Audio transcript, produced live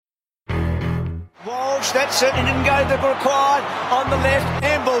Walsh, that certainly didn't go the required on the left.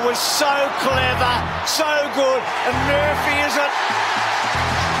 Emble was so clever, so good, and Murphy is it.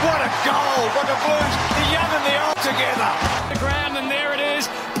 What a goal, what the Blues, the young and the old together. The ground, and there it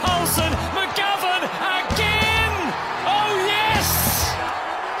is, Paulson, McGovern again! Oh yes!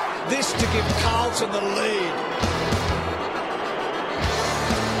 This to give Carlton the lead.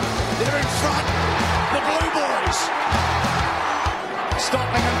 They're in front, the Blue Boys.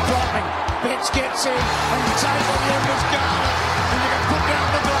 Stopping and dropping. Betts gets in and the table end was guarded. And you can put down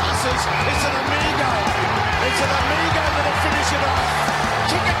the glasses. It's an amigo. It's an amigo that'll finish it off.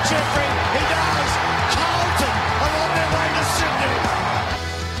 Kick it, Jeffrey. He does. Carlton are on their way to Sydney.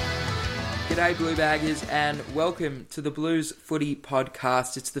 G'day Blue Baggers and welcome to the Blues Footy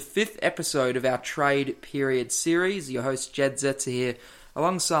Podcast. It's the 5th episode of our trade period series. Your host Jedd Zetzer here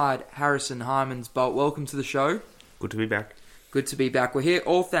alongside Harrison Hymans. Bolt, welcome to the show. Good to be back. Good to be back. We're here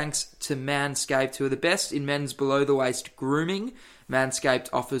all thanks to Manscaped, who are the best in men's below-the-waist grooming. Manscaped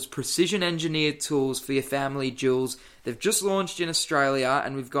offers precision-engineered tools for your family jewels. They've just launched in Australia,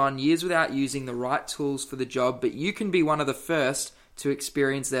 and we've gone years without using the right tools for the job, but you can be one of the first to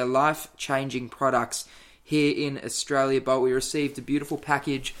experience their life-changing products here in Australia. But we received a beautiful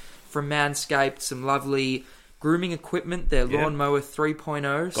package from Manscaped, some lovely grooming equipment, their Lawnmower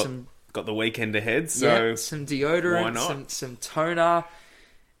 3.0, Got the weekend ahead, so some deodorant, why not? some toner,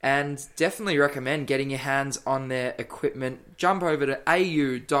 and definitely recommend getting your hands on their equipment. Jump over to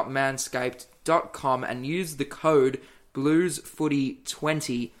au.manscaped.com and use the code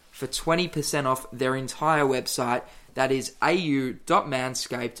BluesFooty20 for 20% off their entire website. That is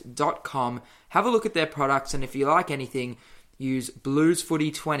au.manscaped.com. Have a look at their products, and if you like anything, use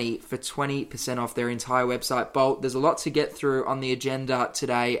BluesFooty20 for 20% off their entire website. Bolt, there's a lot to get through on the agenda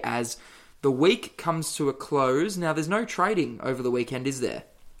today as the week comes to a close. Now, there's no trading over the weekend, is there?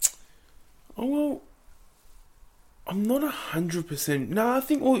 Oh, well, I'm not 100%. No, I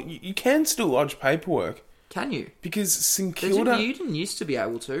think, well, you can still lodge paperwork. Can you? Because St Kilda... You didn't used to be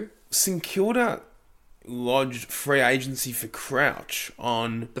able to. St Kilda lodged free agency for Crouch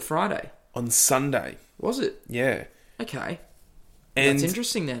on... The Friday? On Sunday. Was it? Yeah. Okay. And, that's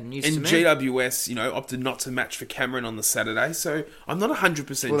interesting then. News and to me. GWS, opted not to match for Cameron on the Saturday, so I'm not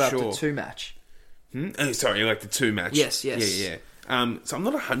 100% well, sure. the 2 match. Oh, sorry, like the 2 match. Yes. Yeah. So I'm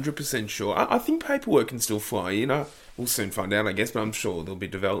not 100% sure. I think paperwork can still fly. We'll soon find out, I guess, but I'm sure there'll be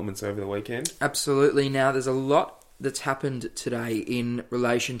developments over the weekend. Absolutely. Now, there's a lot that's happened today in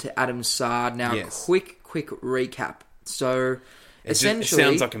relation to Adam Saad. Now, yes. quick recap. So, essentially... It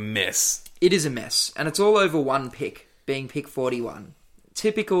sounds like a mess. It is a mess, and it's all over one pick, being pick 41.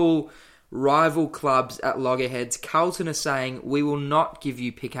 Typical rival clubs at loggerheads. Carlton are saying, we will not give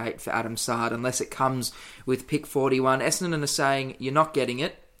you pick 8 for Adam Saad unless it comes with pick 41. Essendon are saying, you're not getting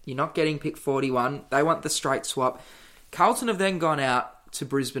it. You're not getting pick 41. They want the straight swap. Carlton have then gone out to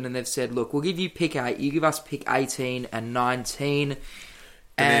Brisbane and they've said, look, we'll give you pick 8. You give us pick 18 and 19.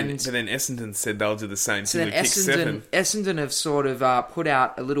 But then Essendon said they'll do the same thing with pick 7. Essendon have sort of put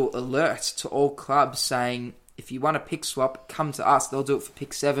out a little alert to all clubs saying, if you want a pick swap, come to us. They'll do it for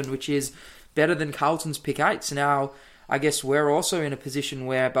pick 7, which is better than Carlton's pick 8. So now, I guess we're also in a position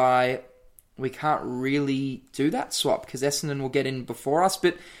whereby we can't really do that swap because Essendon will get in before us,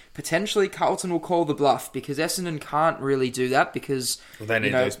 but potentially Carlton will call the bluff because Essendon can't really do that because they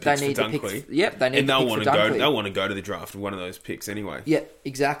need those picks for Dunkley. They need the pick for Dunkley. They'll want to go to the draft with one of those picks anyway. Yeah,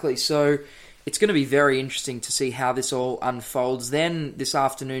 exactly. So it's going to be very interesting to see how this all unfolds. Then this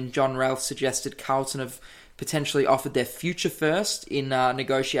afternoon, John Ralph suggested Carlton have potentially offered their future first in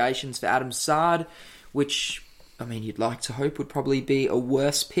negotiations for Adam Saad, which, I mean, you'd like to hope would probably be a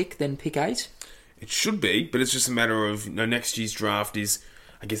worse pick than pick 8. It should be, but it's just a matter of next year's draft is,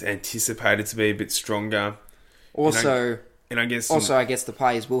 I guess, anticipated to be a bit stronger. Also, I guess the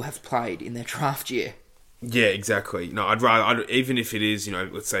players will have played in their draft year. Yeah, exactly. No, I'd rather, even if it is,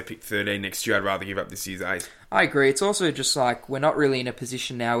 let's say pick 13 next year, I'd rather give up this year's 8. I agree. It's also just like we're not really in a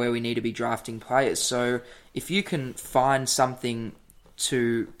position now where we need to be drafting players. So if you can find something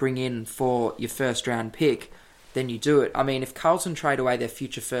to bring in for your first round pick, then you do it. I mean, if Carlton trade away their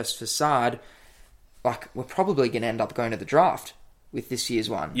future first for Saad, we're probably going to end up going to the draft with this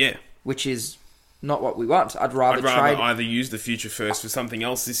year's one. Yeah. Which is not what we want. I'd rather either use the future first for something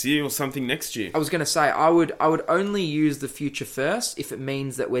else this year or something next year. I was going to say, I would only use the future first if it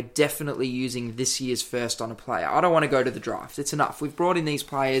means that we're definitely using this year's first on a player. I don't want to go to the draft. It's enough. We've brought in these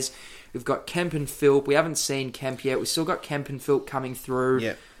players. We've got Kemp and Philp. We haven't seen Kemp yet. We've still got Kemp and Philp coming through.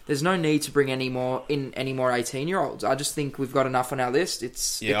 Yeah. There's no need to bring any more 18-year-olds. I just think we've got enough on our list.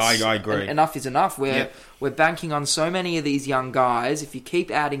 I agree. Enough is enough. We're banking on so many of these young guys. If you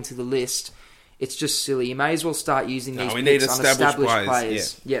keep adding to the list, it's just silly. You may as well start using these we need picks on established established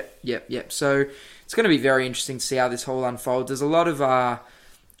players. players. Yep. So it's going to be very interesting to see how this all unfolds. There's a lot of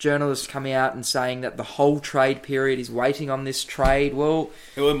journalists coming out and saying that the whole trade period is waiting on this trade. Well,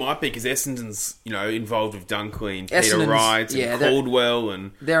 it might be because Essendon's, involved with Dunkley and Peter Essendon's- Wright yeah, and they're- Caldwell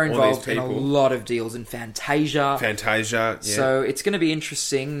and they're all these involved in a people. lot of deals in Fantasia. Fantasia, yeah. So it's going to be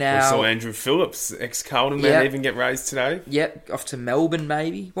interesting We now. saw Andrew Phillips, ex-Carlton man, Yep. even get raised today. Yep, off to Melbourne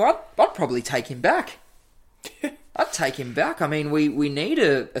maybe. Well, I'd probably take him back. I'd take him back. I mean, we need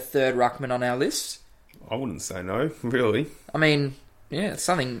a third ruckman on our list. I wouldn't say no, really. I mean, yeah, it's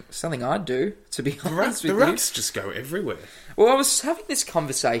something I'd do, to be honest The with you. rucks just go everywhere. Well, I was having this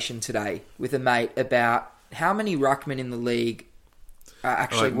conversation today with a mate about how many ruckmen in the league are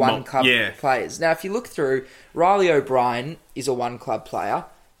actually Like one-club yeah. players. Now, if you look through, Riley O'Brien is a one-club player,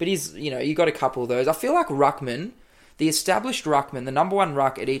 but he's, you got a couple of those. I feel like ruckman, the established ruckman, the number one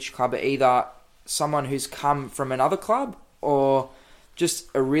ruck at each club are either someone who's come from another club or just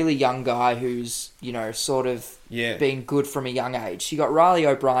a really young guy who's, sort of been good from a young age. So you got Riley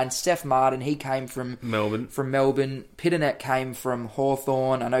O'Brien, Steph Martin, he came from Melbourne. Pitternet came from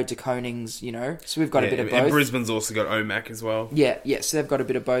Hawthorn. I know De Koning's, so we've got a bit of both. And Brisbane's also got Omac as well. Yeah, so they've got a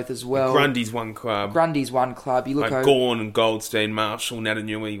bit of both as well. Grundy's one club. Grundy's one club. You look Like Gorn and Goldstein, Marshall,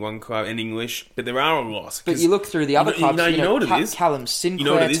 Natanui, one club, and English. But there are a lot. But you look through the other clubs, you know what it is? Callum Sinclair, You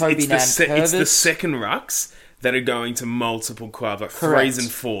know what it is? Toby It's the Nankervis. second rucks that are going to multiple clubs, like Correct. 3s and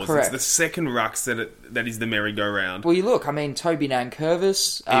 4s. Correct. It's the second rucks that is the merry-go-round. Well, you look, I mean, Toby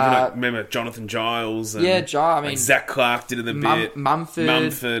Nankervis. Remember Jonathan Giles. And I mean, Zach Clark did it a bit.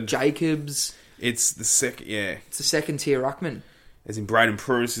 Mumford, Jacobs. It's the second, It's a second-tier ruckman. As in Braden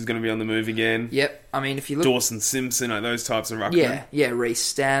Pruitt is going to be on the move again. Yep. I mean, if you look... Dawson Simpson, like those types of ruckmen. Yeah, Reece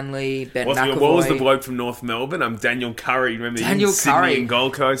Stanley, Ben McAvoy. What was the bloke from North Melbourne? Daniel Curry. Remember Daniel Sydney Curry. and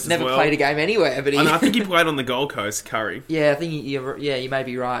Gold Coast Never as well? played a game anywhere, but he... I think he played on the Gold Coast, Curry. Yeah, I think you may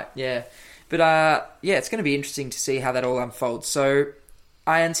be right. Yeah, but it's going to be interesting to see how that all unfolds. So,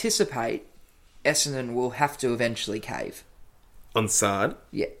 I anticipate Essendon will have to eventually cave. On Sard.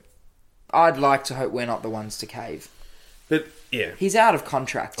 Yeah, I'd like to hope we're not the ones to cave. But, yeah. He's out of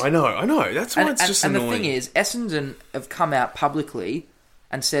contract. I know. That's why it's just annoying. And the thing is, Essendon have come out publicly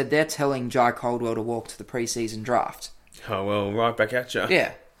and said they're telling Jai Caldwell to walk to the pre-season draft. Oh, well, right back at you.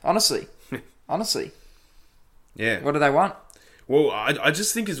 Yeah, honestly. Yeah. What do they want? Well, I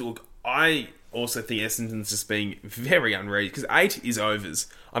just think I also think Essendon's just being very unreasonable, because 8 is overs.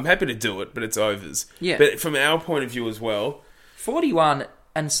 I'm happy to do it, but it's overs. Yeah. But from our point of view as well... 41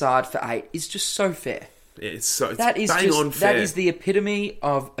 and Sard for 8 is just so fair. It's That on fair. that is the epitome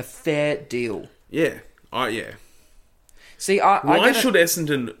of a fair deal. Yeah. See, Why should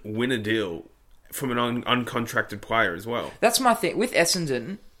Essendon win a deal from an uncontracted player as well? That's my thing. With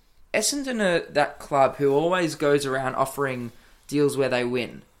Essendon are that club who always goes around offering deals where they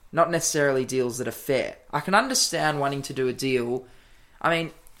win, not necessarily deals that are fair. I can understand wanting to do a deal. I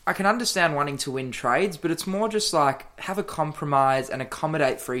mean, I can understand wanting to win trades, but it's more just like have a compromise and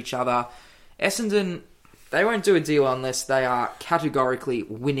accommodate for each other. Essendon... They won't do a deal unless they are categorically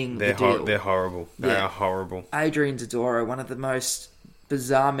winning the deal. They're horrible. They are horrible. Adrian Dodoro, one of the most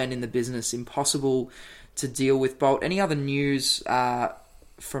bizarre men in the business, impossible to deal with. Bolt, any other news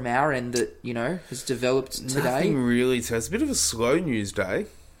from our end that, has developed today? Nothing really. It's a bit of a slow news day.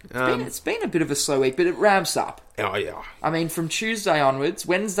 It's been a bit of a slow week, but it ramps up. Oh, yeah. I mean, from Tuesday onwards,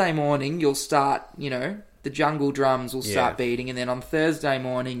 Wednesday morning, you'll start, the jungle drums will start beating, and then on Thursday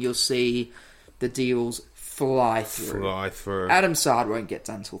morning, you'll see the deals fly through. Adam Sard won't get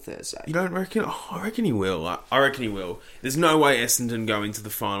done till Thursday. You don't reckon? Oh, I reckon he will. I reckon he will. There's no way Essendon go into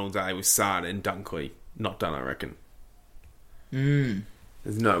the final day with Sard and Dunkley not done, I reckon. There's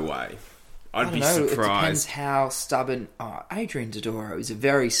no way. I'd be surprised. It depends how stubborn... Oh, Adrian Dodoro is a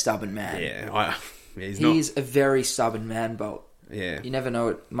very stubborn man. Yeah, he's a very stubborn man, Bolt. Yeah. You never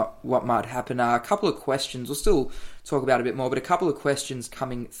know what might happen. A couple of questions. We'll still talk about it a bit more, but a couple of questions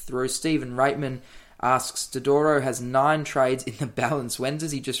coming through. Stephen Reitman asks, Dodoro has 9 trades in the balance. When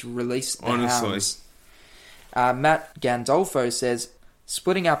does he just release the hounds? Matt Gandolfo says,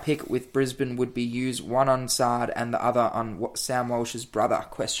 splitting our pick with Brisbane would be use one on Sard and the other on Sam Walsh's brother, ?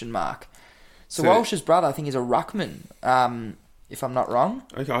 So Walsh's brother, I think, is a ruckman, if I'm not wrong.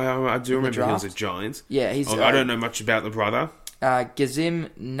 Okay, I do remember he was a Giant. Yeah, he's... I don't know much about the brother. Gazim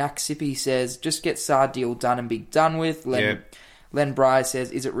Naksipi says, just get Sard deal done and be done with. Len Bry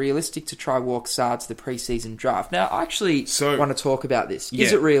says, is it realistic to try walk Sard to the pre-season draft? Now, I actually want to talk about this.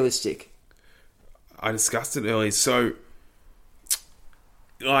 Is it realistic? I discussed it earlier. So,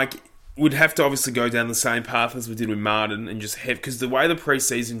 we'd have to obviously go down the same path as we did with Martin and just have... Because the way the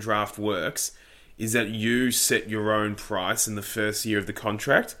pre-season draft works is that you set your own price in the first year of the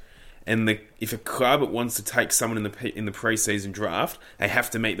contract, and if a club wants to take someone in the pre-season draft, they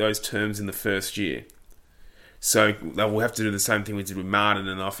have to meet those terms in the first year. So they will have to do the same thing we did with Martin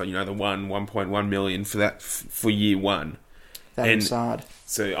and offer, the 1.1 million for that for year one. That's hard.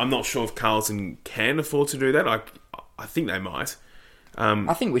 So I'm not sure if Carlton can afford to do that. I think they might.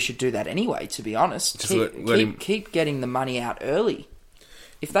 I think we should do that anyway, to be honest. Just Keep getting the money out early.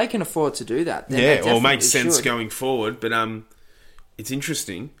 If they can afford to do that, then they definitely makes sense should. going forward. But it's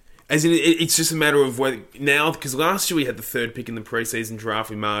interesting. As in, it's just a matter of whether now, because last year we had the 3rd pick in the preseason draft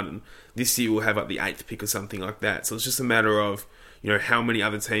with Martin. This year we'll have the 8th pick or something like that. So it's just a matter of how many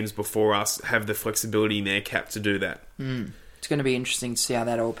other teams before us have the flexibility in their cap to do that. It's going to be interesting to see how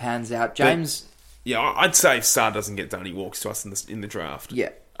that all pans out. James... I'd say if Saad doesn't get done, he walks to us in the draft. Yeah,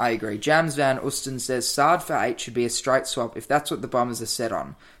 I agree. James Van Osten says, Saad for 8 should be a straight swap if that's what the Bombers are set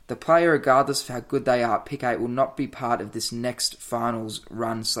on. The player, regardless of how good they are, pick 8 will not be part of this next finals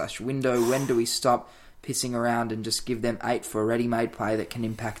run/window. When do we stop pissing around and just give them 8 for a ready-made player that can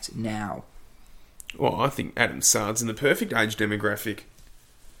impact now? Well, I think Adam Saad's in the perfect age demographic.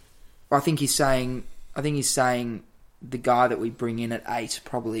 I think he's saying the guy that we bring in at 8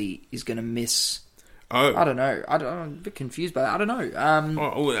 probably is going to miss... Oh. I don't know. I'm a bit confused by that. I don't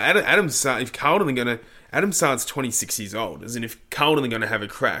know. Adam Saad, if Carlton are going to... Adam Saad's 26 years old. As in, if Carlton are going to have a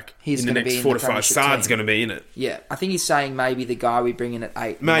crack in the next 4 to 5, Saad's going to be in it. Yeah, I think he's saying maybe the guy we bring in at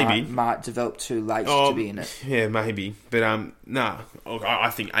 8 might develop too late to be in it. Yeah, maybe. But, nah. I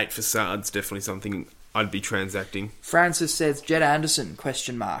think 8 for Saad's definitely something I'd be transacting. Francis says, Jedd Anderson, ?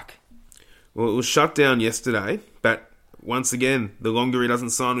 Well, it was shut down yesterday, but... Once again, the longer he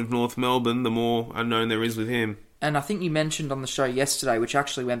doesn't sign with North Melbourne, the more unknown there is with him. And I think you mentioned on the show yesterday, which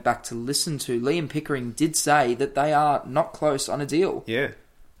actually went back to listen to, Liam Pickering did say that they are not close on a deal. Yeah.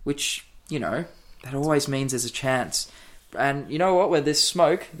 Which, that always means there's a chance. And you know what? Where there's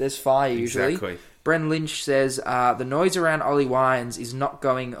smoke, there's fire usually. Exactly. Bren Lynch says, the noise around Ollie Wines is not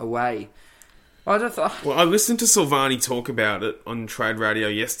going away. Well, I listened to Silvani talk about it on Trade Radio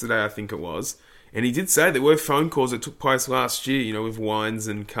yesterday, I think it was. And he did say there were phone calls that took place last year, with Wines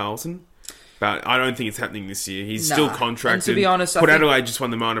and Carlton. But I don't think it's happening this year. He's still contracted. And to be honest, Port Adelaide just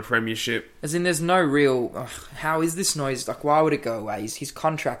won the minor premiership. As in, there's no real... how is this noise? Why would it go away? He's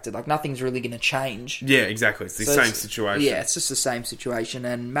contracted. Nothing's really going to change. Yeah, exactly. It's the same situation. Yeah, it's just the same situation.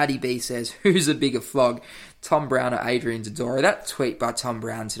 And Matty B says, who's a bigger flog, Tom Brown or Adrian Dodoro? That tweet by Tom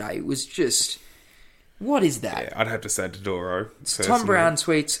Brown today was just... What is that? Yeah, I'd have to say Dodoro. Tom Brown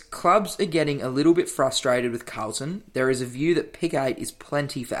tweets, clubs are getting a little bit frustrated with Carlton. There is a view that pick 8 is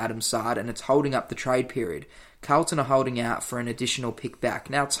plenty for Adam Saad and it's holding up the trade period. Carlton are holding out for an additional pick back.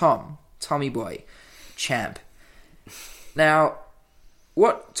 Now, Tommy boy, champ. Now,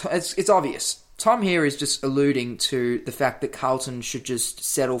 it's obvious. Tom here is just alluding to the fact that Carlton should just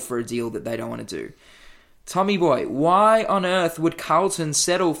settle for a deal that they don't want to do. Tommy boy, why on earth would Carlton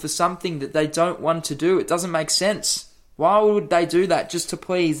settle for something that they don't want to do? It doesn't make sense. Why would they do that just to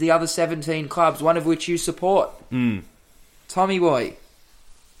please the other 17 clubs, one of which you support? Tommy boy.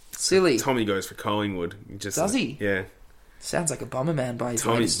 Silly. Tommy goes for Collingwood. Does he? Yeah. Sounds like a bomberman by his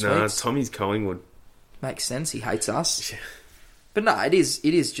latest tweets. Tommy's Collingwood. Makes sense. He hates us. Yeah. But no, it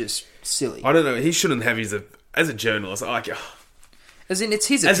is just silly. I don't know. He shouldn't have as a journalist. As in, it's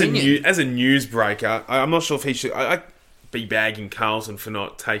his opinion. As a newsbreaker, I'm not sure if he should... I'd be bagging Carlton for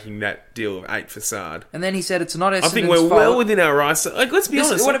not taking that deal of 8 for Saad. And then he said it's not Essendon's fault. I think we're well within our rights. Let's be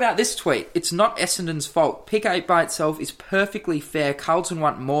honest. What about this tweet? It's not Essendon's fault. Pick 8 by itself is perfectly fair. Carlton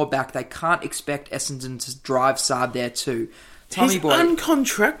want more back. They can't expect Essendon to drive Saad there too. Tommy He's boy,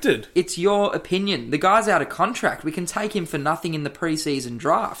 uncontracted. It's your opinion. The guy's out of contract. We can take him for nothing in the pre-season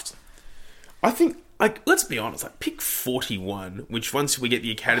draft. I think... let's be honest, pick 41, which once we get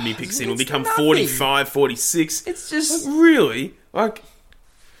the academy picks in, will become nothing. 45, 46. It's just... really?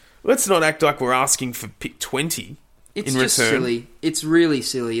 Let's not act like we're asking for pick 20 it's in just return. Silly. It's really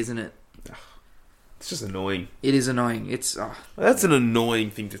silly, isn't it? It's just annoying. It is annoying. That's an annoying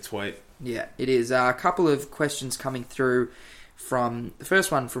thing to tweet. Yeah, it is. A couple of questions coming through from... The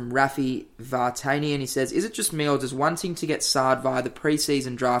first one from Rafi Vartanian. He says, is it just me or does wanting to get Saad via the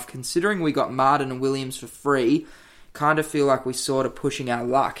pre-season draft, considering we got Martin and Williams for free, kind of feel like we're sort of pushing our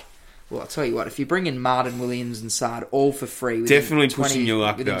luck? Well, I'll tell you what, if you bring in Martin, Williams and Saad all for free... Definitely pushing your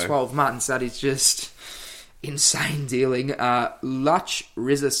luck, within 12 months, that is just insane dealing. Lutch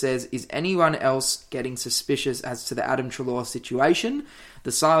Rizza says, is anyone else getting suspicious as to the Adam Treloar situation?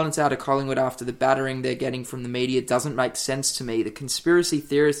 The silence out of Collingwood after the battering they're getting from the media doesn't make sense to me. The conspiracy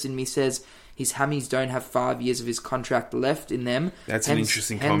theorist in me says His hammies don't have 5 years of his contract left in them. That's an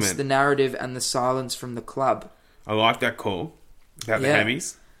interesting hence comment. the narrative and the silence from the club. I like that call about the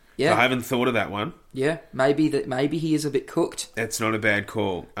hammies. Yeah. I haven't thought of that one. Yeah, maybe he is a bit cooked. That's not a bad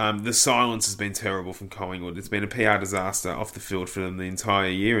call. The silence has been terrible from Collingwood. It's been a PR disaster off the field for them the entire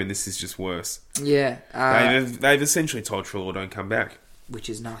year, and this is just worse. Yeah. They've essentially told Treloar don't come back. Which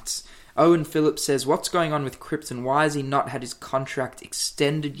is nuts. Owen Phillips says, what's going on with Cripton? Why has he not had his contract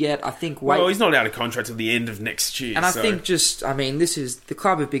extended yet? I think... Well, he's not out of contract till the end of next year. And I think this is the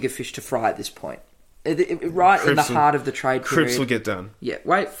club of bigger fish to fry at this point. In the heart of the trade period. Cripps will get done. Yeah,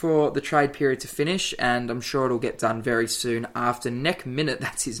 wait for the trade period to finish, and I'm sure it'll get done very soon after. Neck Minute,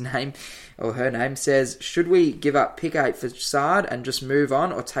 that's his name, or her name, says, should we give up pick 8 for Sard and just move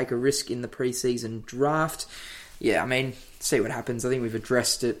on, or take a risk in the pre-season draft? Yeah, see what happens. I think we've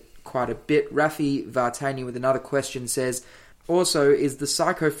addressed it quite a bit. Rafi Vartani with another question says, also, is the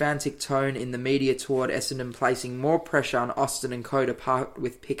sycophantic tone in the media toward Essendon placing more pressure on Austin and Co to part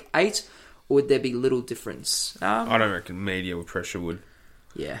with pick 8, or would there be little difference? I don't reckon media with pressure would.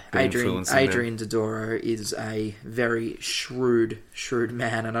 Yeah, Adrian Dodoro is a very shrewd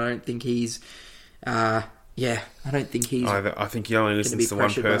man, and I don't think he's... I think he only listens to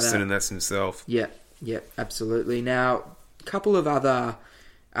one person, and that's himself. Yeah, absolutely. Now, a couple of other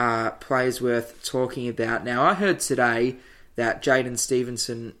players worth talking about. Now, I heard today that Jayden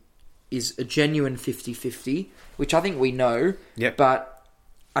Stevenson is a genuine 50-50, which I think we know. Yep. But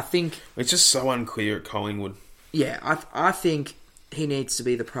I think... It's just so unclear at Collingwood. Yeah, I think he needs to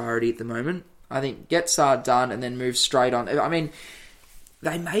be the priority at the moment. I think get Sard done and then move straight on.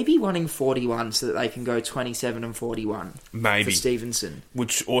 They may be wanting 41 so that they can go 27 and 41 for Stevenson.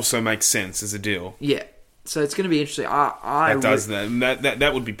 Which also makes sense as a deal. Yeah. So it's going to be interesting.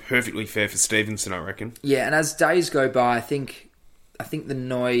 That would be perfectly fair for Stevenson, I reckon. Yeah, and as days go by, I think the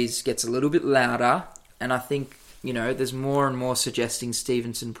noise gets a little bit louder, and I think, there's more and more suggesting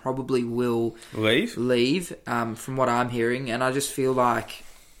Stevenson probably will leave from what I'm hearing, and I just feel like,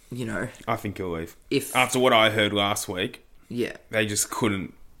 I think he'll leave. After what I heard last week, they just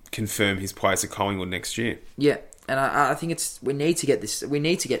couldn't confirm his place at Collingwood next year. Yeah, and I think we need to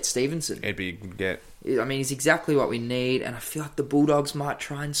get Stevenson. It'd be a good get. He's exactly what we need, and I feel like the Bulldogs might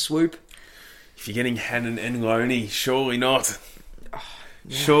try and swoop. If you're getting Hannon and Loney, surely not.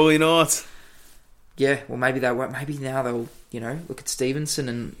 Surely not. Yeah, well, maybe they won't. Maybe now they'll, look at Stevenson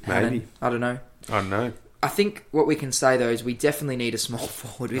and Hannon. Maybe. I don't know. I think what we can say, though, is we definitely need a small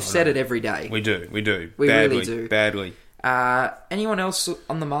forward. We've said it every day. We do. We really do. Badly. Anyone else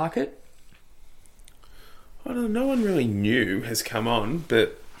on the market? I don't know. No one really new has come on,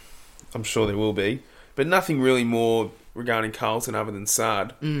 but I'm sure there will be. But nothing really more regarding Carlton other than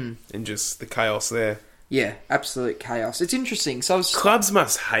Sard and just the chaos there. Yeah, absolute chaos. It's interesting. So clubs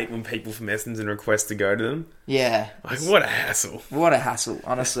must hate when people from Essendon request to go to them. Yeah. What a hassle. What a hassle,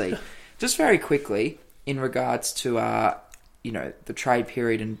 honestly. Just very quickly, in regards to the trade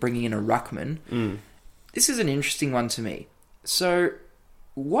period and bringing in a ruckman, this is an interesting one to me. So,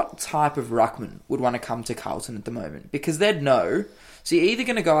 what type of ruckman would want to come to Carlton at the moment? Because they'd know. So you're either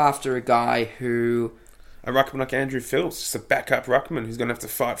going to go after a guy who... A ruckman like Andrew Phillips, just a backup ruckman who's going to have to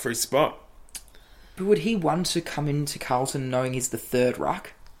fight for his spot. But would he want to come into Carlton knowing he's the third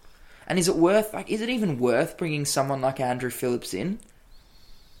ruck? And is it even worth bringing someone like Andrew Phillips in?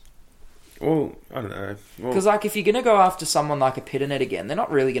 Well, I don't know. Because if you're going to go after someone like a Pitternet again, they're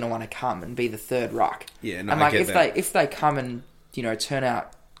not really going to want to come and be the third ruck. Yeah, no, and I get that. If they come and turn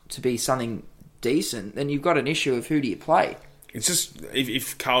out to be something decent, then you've got an issue of who do you play. It's just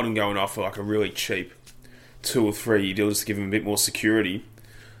if Carlton go and offer a really cheap 2 or 3 year deal just to give them a bit more security,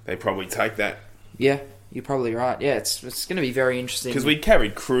 they probably take that. Yeah, you're probably right. Yeah, it's going to be very interesting. Because we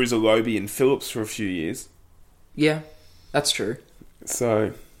carried Cruiser, Lobie and Phillips for a few years. Yeah, that's true.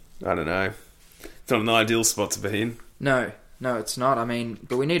 So, I don't know. It's not an ideal spot to be in. No, it's not.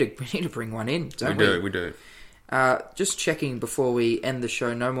 But we need to bring one in, don't we? We do. Just checking before we end the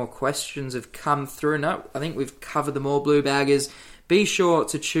show, no more questions have come through. No, I think we've covered them all, Blue Baggers. Be sure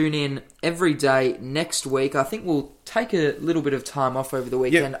to tune in every day next week. I think we'll take a little bit of time off over the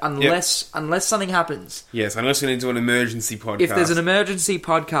weekend unless something happens. Yes, unless we're going to do an emergency podcast. If there's an emergency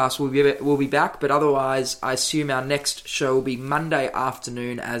podcast, we'll be back. But otherwise, I assume our next show will be Monday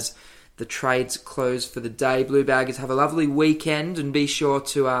afternoon as the trades close for the day. Blue Baggers, have a lovely weekend and be sure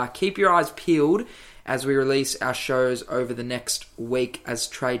to keep your eyes peeled as we release our shows over the next week as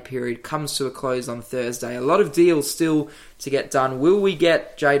trade period comes to a close on Thursday. A lot of deals still to get done. Will we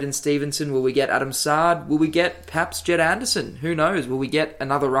get Jayden Stevenson? Will we get Adam Sard? Will we get perhaps Jedd Anderson? Who knows? Will we get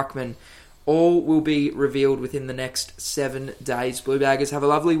another ruckman All will be revealed within the next 7 days. Blue Baggers, have a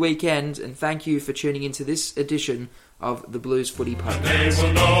lovely weekend, and thank you for tuning into this edition of the Blues Footy Podcast. They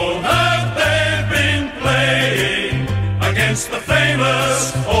will know that they've been playing against the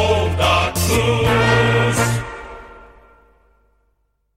famous old dark blue.